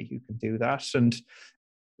anybody who can do that.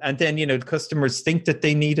 And then, the customers think that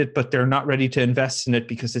they need it, but they're not ready to invest in it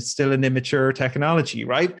because it's still an immature technology,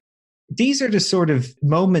 right? These are the sort of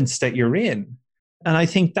moments that you're in. And I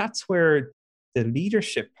think that's where the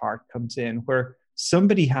leadership part comes in, where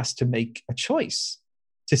somebody has to make a choice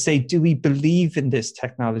to say, do we believe in this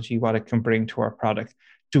technology, what it can bring to our product?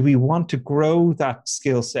 Do we want to grow that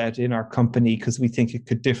skill set in our company because we think it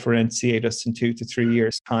could differentiate us in 2 to 3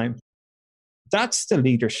 years' time? That's the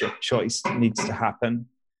leadership choice that needs to happen.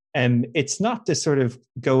 And it's not to sort of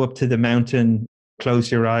go up to the mountain,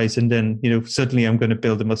 close your eyes, and then, suddenly I'm going to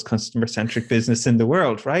build the most customer-centric business in the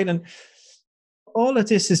world, right? And all of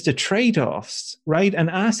this is the trade-offs, right? And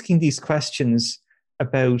asking these questions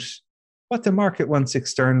about what the market wants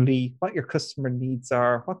externally, what your customer needs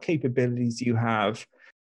are, what capabilities you have.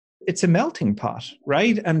 It's a melting pot,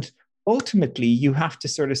 right? And ultimately, you have to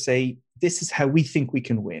sort of say, this is how we think we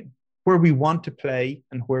can win, where we want to play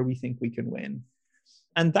and where we think we can win.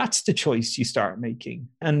 And that's the choice you start making.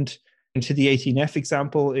 And to the 18F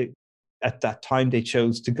example, at that time, they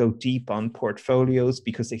chose to go deep on portfolios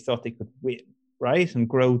because they thought they could win, right? And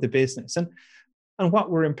grow the business. And what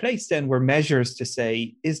were in place then were measures to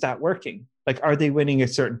say, is that working? Like, are they winning a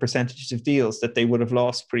certain percentage of deals that they would have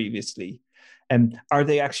lost previously? And are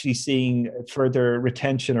they actually seeing further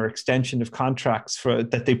retention or extension of contracts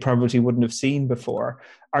that they probably wouldn't have seen before?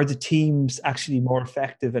 Are the teams actually more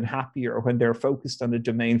effective and happier when they're focused on a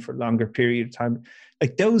domain for a longer period of time?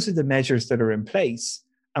 Like, those are the measures that are in place.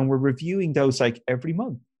 And we're reviewing those like every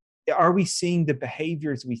month. Are we seeing the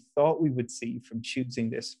behaviors we thought we would see from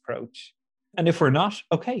choosing this approach? And if we're not,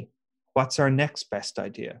 okay, what's our next best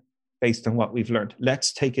idea based on what we've learned?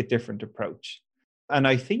 Let's take a different approach. And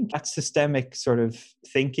I think that systemic sort of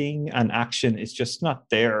thinking and action is just not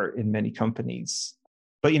there in many companies.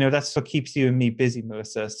 But, that's what keeps you and me busy,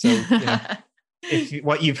 Melissa. So, if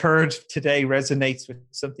what you've heard today resonates with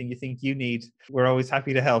something you think you need, we're always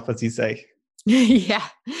happy to help, as you say. Yeah,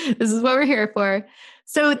 this is what we're here for.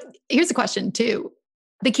 So here's a question too.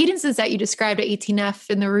 The cadences that you described at 18F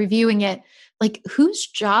and the reviewing it, like whose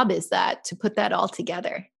job is that to put that all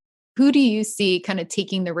together? Who do you see kind of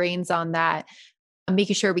taking the reins on that?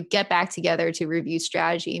 Making sure we get back together to review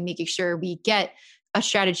strategy, making sure we get a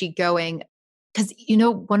strategy going. Because,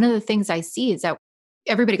 one of the things I see is that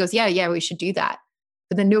everybody goes, yeah, we should do that.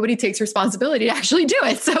 But then nobody takes responsibility to actually do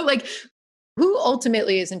it. So like, who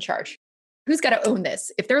ultimately is in charge? Who's got to own this?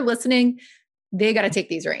 If they're listening, they got to take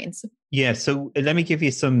these reins. Yeah. So let me give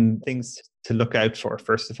you some things to look out for.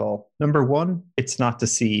 First of all, number one, it's not the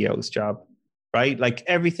CEO's job. Right? Like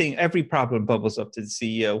every problem bubbles up to the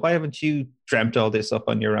CEO. Why haven't you dreamt all this up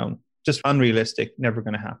on your own? Just unrealistic, never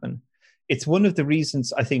going to happen. It's one of the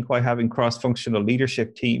reasons I think why having cross-functional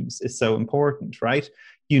leadership teams is so important, right?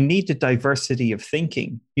 You need the diversity of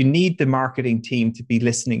thinking. You need the marketing team to be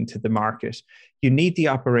listening to the market. You need the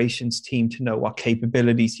operations team to know what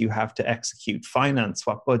capabilities you have to execute, finance,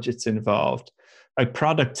 what budget's involved, like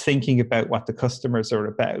product thinking about what the customers are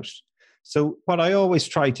about. So what I always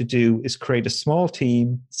try to do is create a small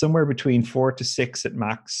team, somewhere between 4 to 6 at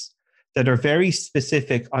max, that are very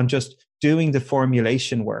specific on just doing the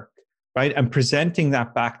formulation work. right? And presenting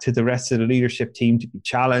that back to the rest of the leadership team to be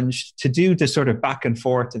challenged, to do the sort of back and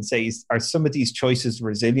forth and say, are some of these choices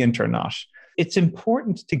resilient or not? It's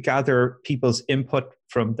important to gather people's input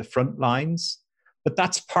from the front lines, but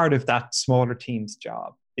that's part of that smaller team's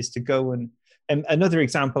job, is to go and another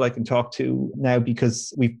example I can talk to now,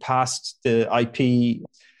 because we've passed the IP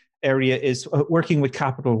area, is working with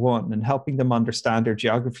Capital One and helping them understand their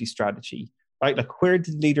geography strategy, right? Like, where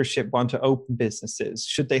did leadership want to open businesses?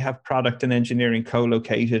 Should they have product and engineering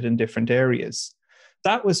co-located in different areas?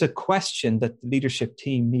 That was a question that the leadership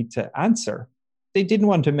team need to answer. They didn't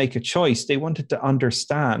want to make a choice. They wanted to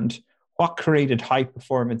understand what created high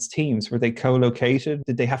performance teams. Were they co-located?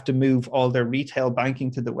 Did they have to move all their retail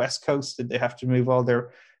banking to the West Coast? Did they have to move all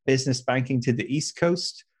their business banking to the East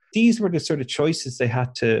Coast? These were the sort of choices they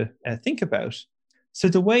had to think about. So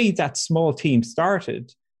the way that small team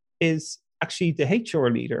started is actually the HR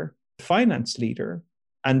leader, the finance leader,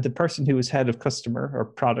 and the person who was head of customer or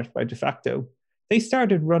product by de facto, they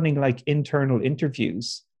started running like internal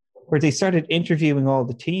interviews where they started interviewing all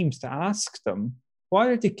the teams to ask them, what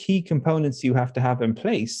are the key components you have to have in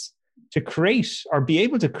place to create or be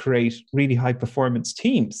able to create really high performance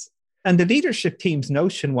teams? And the leadership team's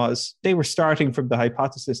notion was they were starting from the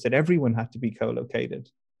hypothesis that everyone had to be co-located.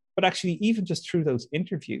 But actually, even just through those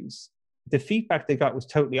interviews, the feedback they got was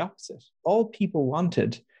totally opposite. All people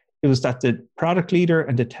wanted, it was that the product leader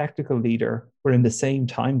and the technical leader were in the same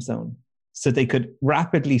time zone, so they could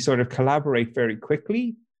rapidly sort of collaborate very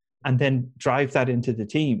quickly and then drive that into the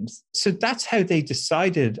teams. So that's how they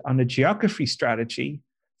decided on a geography strategy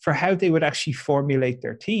for how they would actually formulate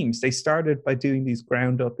their teams. They started by doing these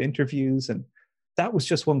ground up interviews, and that was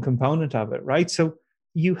just one component of it, right? So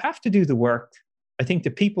you have to do the work. I think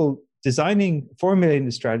the people designing, formulating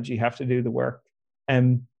the strategy have to do the work.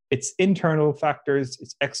 It's internal factors,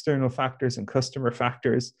 it's external factors and customer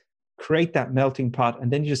factors. Create that melting pot,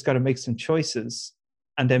 and then you just got to make some choices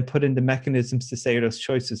and then put in the mechanisms to say, are those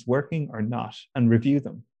choices working or not, and review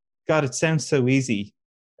them. God, it sounds so easy.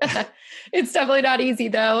 It's definitely not easy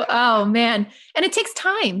though. Oh man. And it takes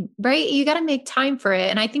time, right? You got to make time for it.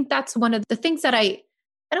 And I think that's one of the things that I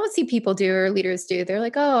don't see people do or leaders do. They're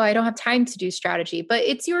like, oh, I don't have time to do strategy, but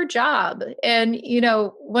it's your job. And,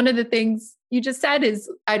 one of the things you just said is,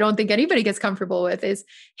 I don't think anybody gets comfortable with is,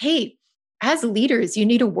 hey, as leaders, you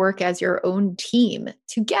need to work as your own team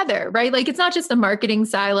together, right? Like, it's not just the marketing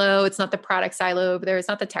silo. It's not the product silo over there. It's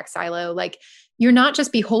not the tech silo. Like, you're not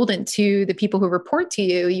just beholden to the people who report to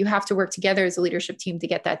you. You have to work together as a leadership team to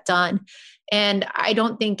get that done. And I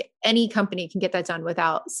don't think any company can get that done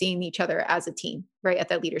without seeing each other as a team, right, at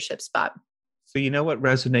that leadership spot. So you know what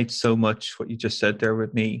resonates so much, what you just said there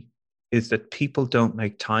with me, is that people don't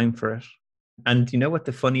make time for it. And you know what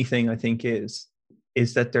the funny thing I think is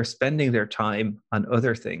that they're spending their time on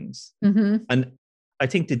other things. Mm-hmm. And I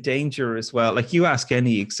think the danger as well, like you ask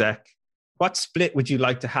any exec, what split would you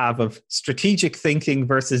like to have of strategic thinking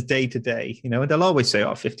versus day-to-day? And they'll always say,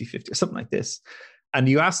 50-50 or something like this. And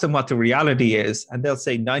you ask them what the reality is, and they'll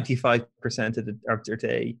say 95% of their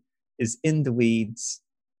day is in the weeds,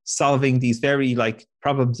 solving these very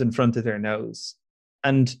problems in front of their nose.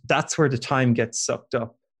 And that's where the time gets sucked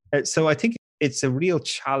up. So I think it's a real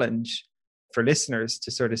challenge for listeners to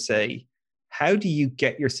sort of say, how do you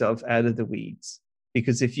get yourself out of the weeds?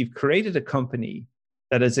 Because if you've created a company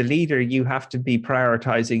that as a leader, you have to be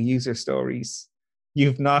prioritizing user stories,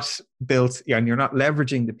 you've not built, and you're not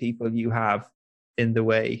leveraging the people you have in the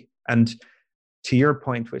way. And to your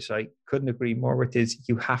point, which I couldn't agree more with, is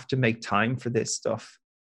you have to make time for this stuff.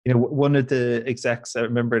 One of the execs I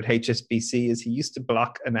remember at HSBC is he used to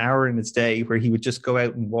block an hour in his day where he would just go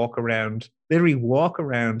out and literally walk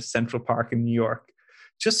around Central Park in New York,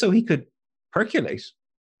 just so he could percolate,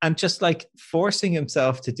 and just forcing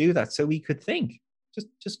himself to do that so he could think.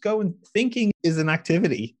 Just go, and thinking is an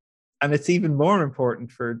activity. And it's even more important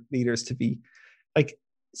for leaders to be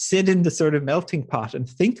sit in the sort of melting pot and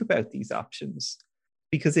think about these options.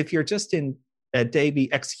 Because if you're just in a daily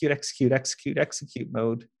execute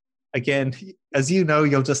mode, again, as you know,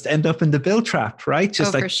 you'll just end up in the bill trap, right?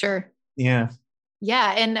 For sure. Yeah.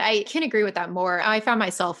 Yeah. And I can't agree with that more. I found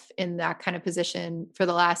myself in that kind of position for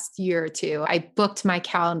the last year or two. I booked my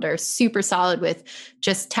calendar super solid with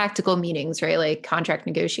just tactical meetings, right? Like contract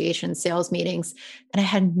negotiations, sales meetings. And I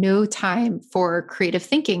had no time for creative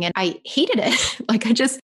thinking. And I hated it.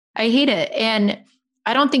 I hate it. And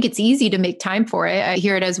I don't think it's easy to make time for it. I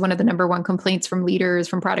hear it as one of the number one complaints from leaders,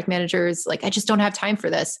 from product managers. I just don't have time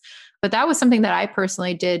for this. But that was something that I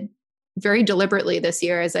personally did very deliberately this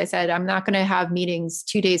year, as I said, I'm not going to have meetings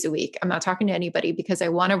 2 days a week. I'm not talking to anybody because I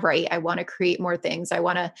want to write. I want to create more things. I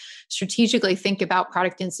want to strategically think about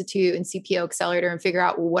Product Institute and CPO Accelerator and figure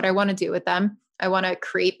out what I want to do with them. I want to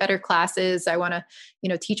create better classes. I want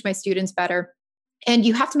to, teach my students better. And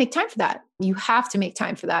you have to make time for that. You have to make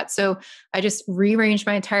time for that. So I just rearranged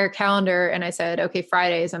my entire calendar and I said, okay,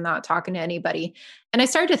 Fridays, I'm not talking to anybody. And I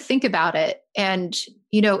started to think about it. And,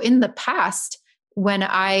 in the past, when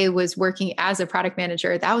I was working as a product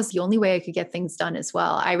manager, that was the only way I could get things done as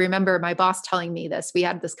well. I remember my boss telling me this. We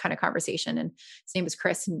had this kind of conversation, and his name was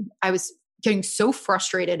Chris. And I was getting so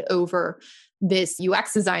frustrated over this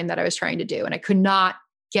UX design that I was trying to do, and I could not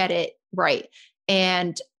get it right.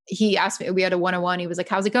 And he asked me, we had a one-on-one. He was like,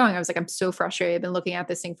 how's it going? I was like, I'm so frustrated. I've been looking at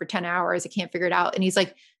this thing for 10 hours. I can't figure it out. And he's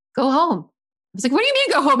like, go home. I was like, what do you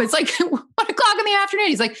mean go home? It's like 1:00 in the afternoon.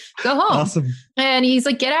 He's like, go home. Awesome. And he's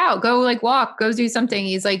like, get out, go walk, go do something.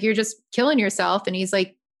 He's like, you're just killing yourself. And he's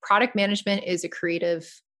like, product management is a creative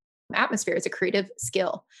atmosphere. It's a creative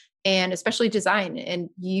skill, and especially design. And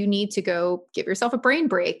you need to go give yourself a brain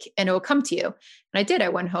break and it will come to you. And I did. I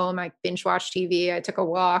went home, I binge watched TV, I took a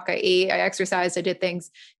walk, I ate, I exercised, I did things,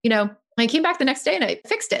 I came back the next day and I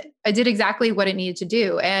fixed it. I did exactly what it needed to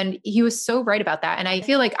do. And he was so right about that. And I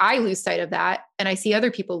feel like I lose sight of that. And I see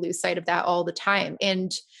other people lose sight of that all the time.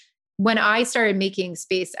 And when I started making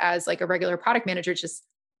space as like a regular product manager,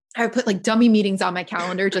 I would put like dummy meetings on my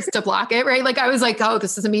calendar just to block it, right? Like I was like, oh,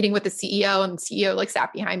 this is a meeting with the CEO, and the CEO like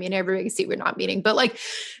sat behind me and everybody could see we're not meeting. But like,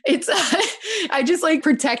 I just like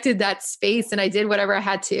protected that space and I did whatever I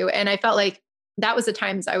had to. And I felt like that was the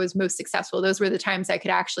times I was most successful. Those were the times I could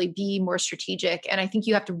actually be more strategic. And I think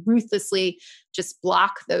you have to ruthlessly just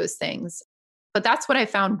block those things. But that's what I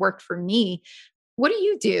found worked for me. What do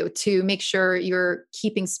you do to make sure you're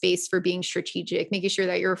keeping space for being strategic, making sure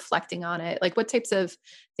that you're reflecting on it? Like what types of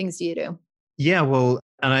things do you do? Yeah, well,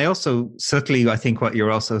 and I also subtly, I think what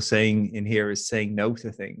you're also saying in here is saying no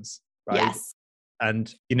to things, right? Yes.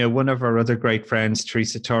 And, one of our other great friends,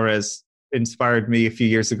 Teresa Torres, inspired me a few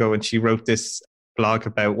years ago, and she wrote this blog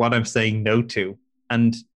about what I'm saying no to.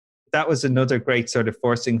 And that was another great sort of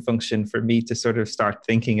forcing function for me to sort of start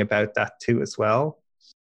thinking about that too as well.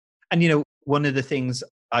 And, one of the things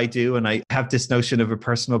I do, and I have this notion of a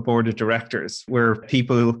personal board of directors where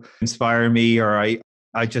people inspire me or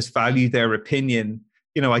I just value their opinion.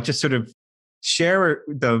 I just sort of share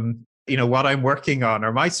them, what I'm working on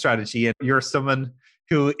or my strategy. And you're someone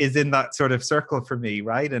who is in that sort of circle for me,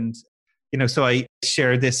 right? And, so I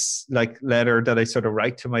share this like letter that I sort of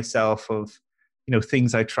write to myself of,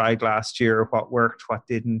 things I tried last year, what worked, what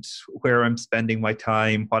didn't, where I'm spending my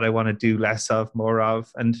time, what I want to do less of, more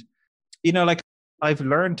of. And, like I've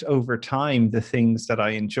learned over time the things that I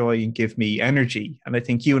enjoy and give me energy. And I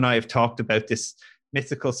think you and I have talked about this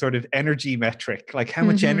mythical sort of energy metric, like how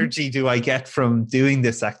much energy do I get from doing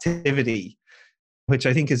this activity, which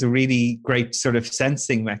I think is a really great sort of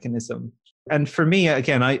sensing mechanism. And for me,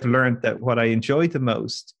 again, I've learned that what I enjoy the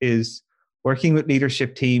most is working with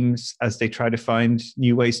leadership teams as they try to find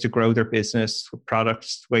new ways to grow their business,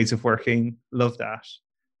 products, ways of working. Love that.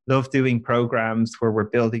 Love doing programs where we're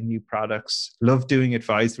building new products. Love doing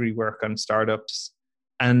advisory work on startups,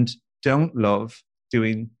 and don't love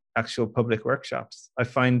doing actual public workshops. I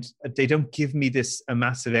find they don't give me a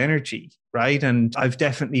massive energy, right? And I've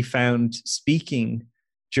definitely found speaking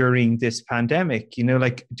during this pandemic,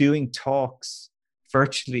 like doing talks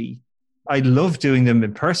virtually. I love doing them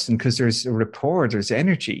in person because there's a rapport, there's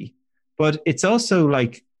energy, but it's also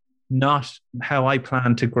like not how I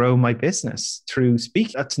plan to grow my business through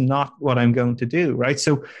speaking. That's not what I'm going to do, right?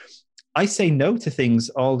 So I say no to things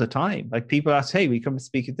all the time. Like people ask, hey, we come to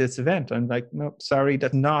speak at this event. I'm like, no, sorry,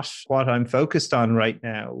 that's not what I'm focused on right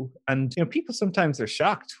now. And, people sometimes are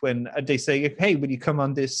shocked when they say, hey, will you come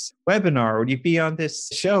on this webinar? Or will you be on this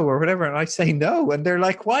show or whatever? And I say no. And they're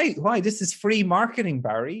like, why? This is free marketing,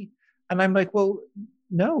 Barry. And I'm like, well,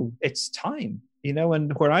 no, it's time,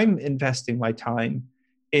 and where I'm investing my time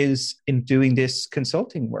is in doing this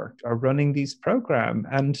consulting work or running these programs.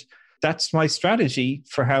 And that's my strategy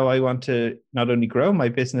for how I want to not only grow my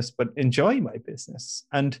business, but enjoy my business.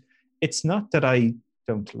 And it's not that I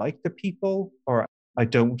don't like the people or I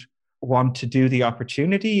don't want to do the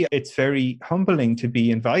opportunity. It's very humbling to be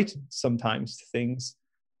invited sometimes to things,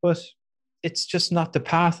 but it's just not the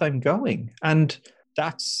path I'm going. And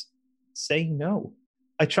that's saying no.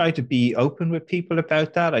 I try to be open with people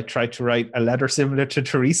about that. I try to write a letter similar to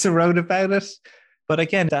Teresa wrote about it. But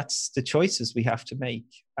again, that's the choices we have to make.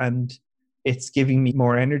 And it's giving me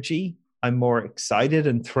more energy. I'm more excited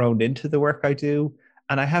and thrown into the work I do.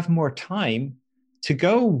 And I have more time to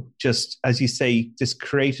go just, as you say, this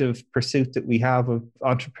creative pursuit that we have of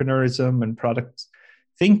entrepreneurism and product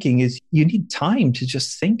thinking is you need time to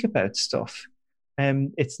just think about stuff.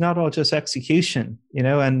 It's not all just execution,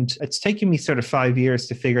 and it's taken me sort of 5 years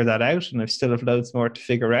to figure that out, and I still have loads more to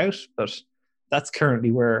figure out, but that's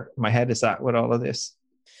currently where my head is at with all of this.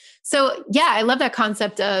 So yeah, I love that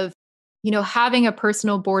concept of, having a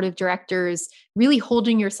personal board of directors, really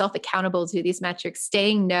holding yourself accountable to these metrics,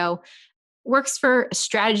 saying no. Works for a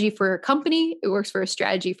strategy for a company. It works for a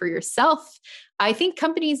strategy for yourself. I think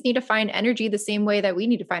companies need to find energy the same way that we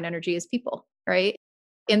need to find energy as people, right?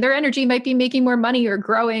 And their energy might be making more money or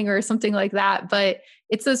growing or something like that, but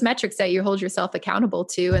it's those metrics that you hold yourself accountable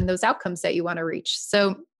to and those outcomes that you want to reach.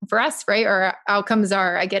 So for us, right, our outcomes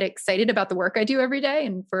are, I get excited about the work I do every day.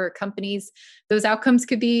 And for companies, those outcomes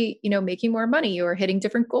could be, making more money or hitting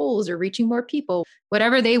different goals or reaching more people,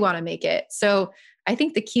 whatever they want to make it. So I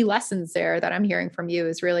think the key lessons there that I'm hearing from you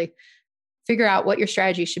is really figure out what your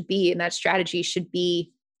strategy should be. And that strategy should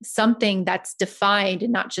be something that's defined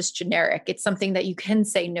and not just generic. It's something that you can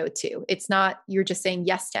say no to. It's not, you're just saying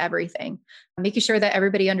yes to everything. Making sure that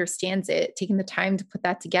everybody understands it, taking the time to put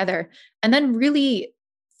that together, and then really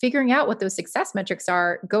figuring out what those success metrics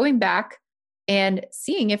are, going back and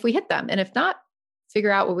seeing if we hit them. And if not,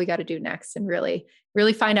 figure out what we got to do next and really,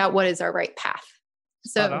 really find out what is our right path.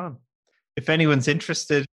 So if anyone's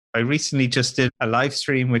interested, I recently just did a live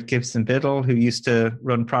stream with Gibson Biddle, who used to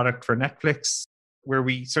run product for Netflix, where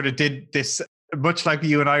we sort of did this much like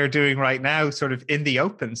you and I are doing right now, sort of in the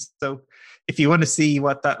open. So if you want to see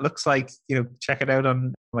what that looks like, check it out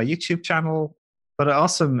on my YouTube channel. But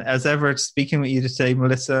awesome, as ever, speaking with you today,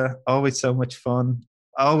 Melissa. Always so much fun.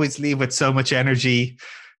 I always leave with so much energy.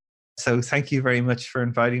 So thank you very much for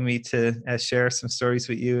inviting me to share some stories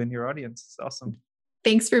with you and your audience. It's awesome.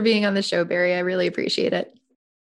 Thanks for being on the show, Barry. I really appreciate it.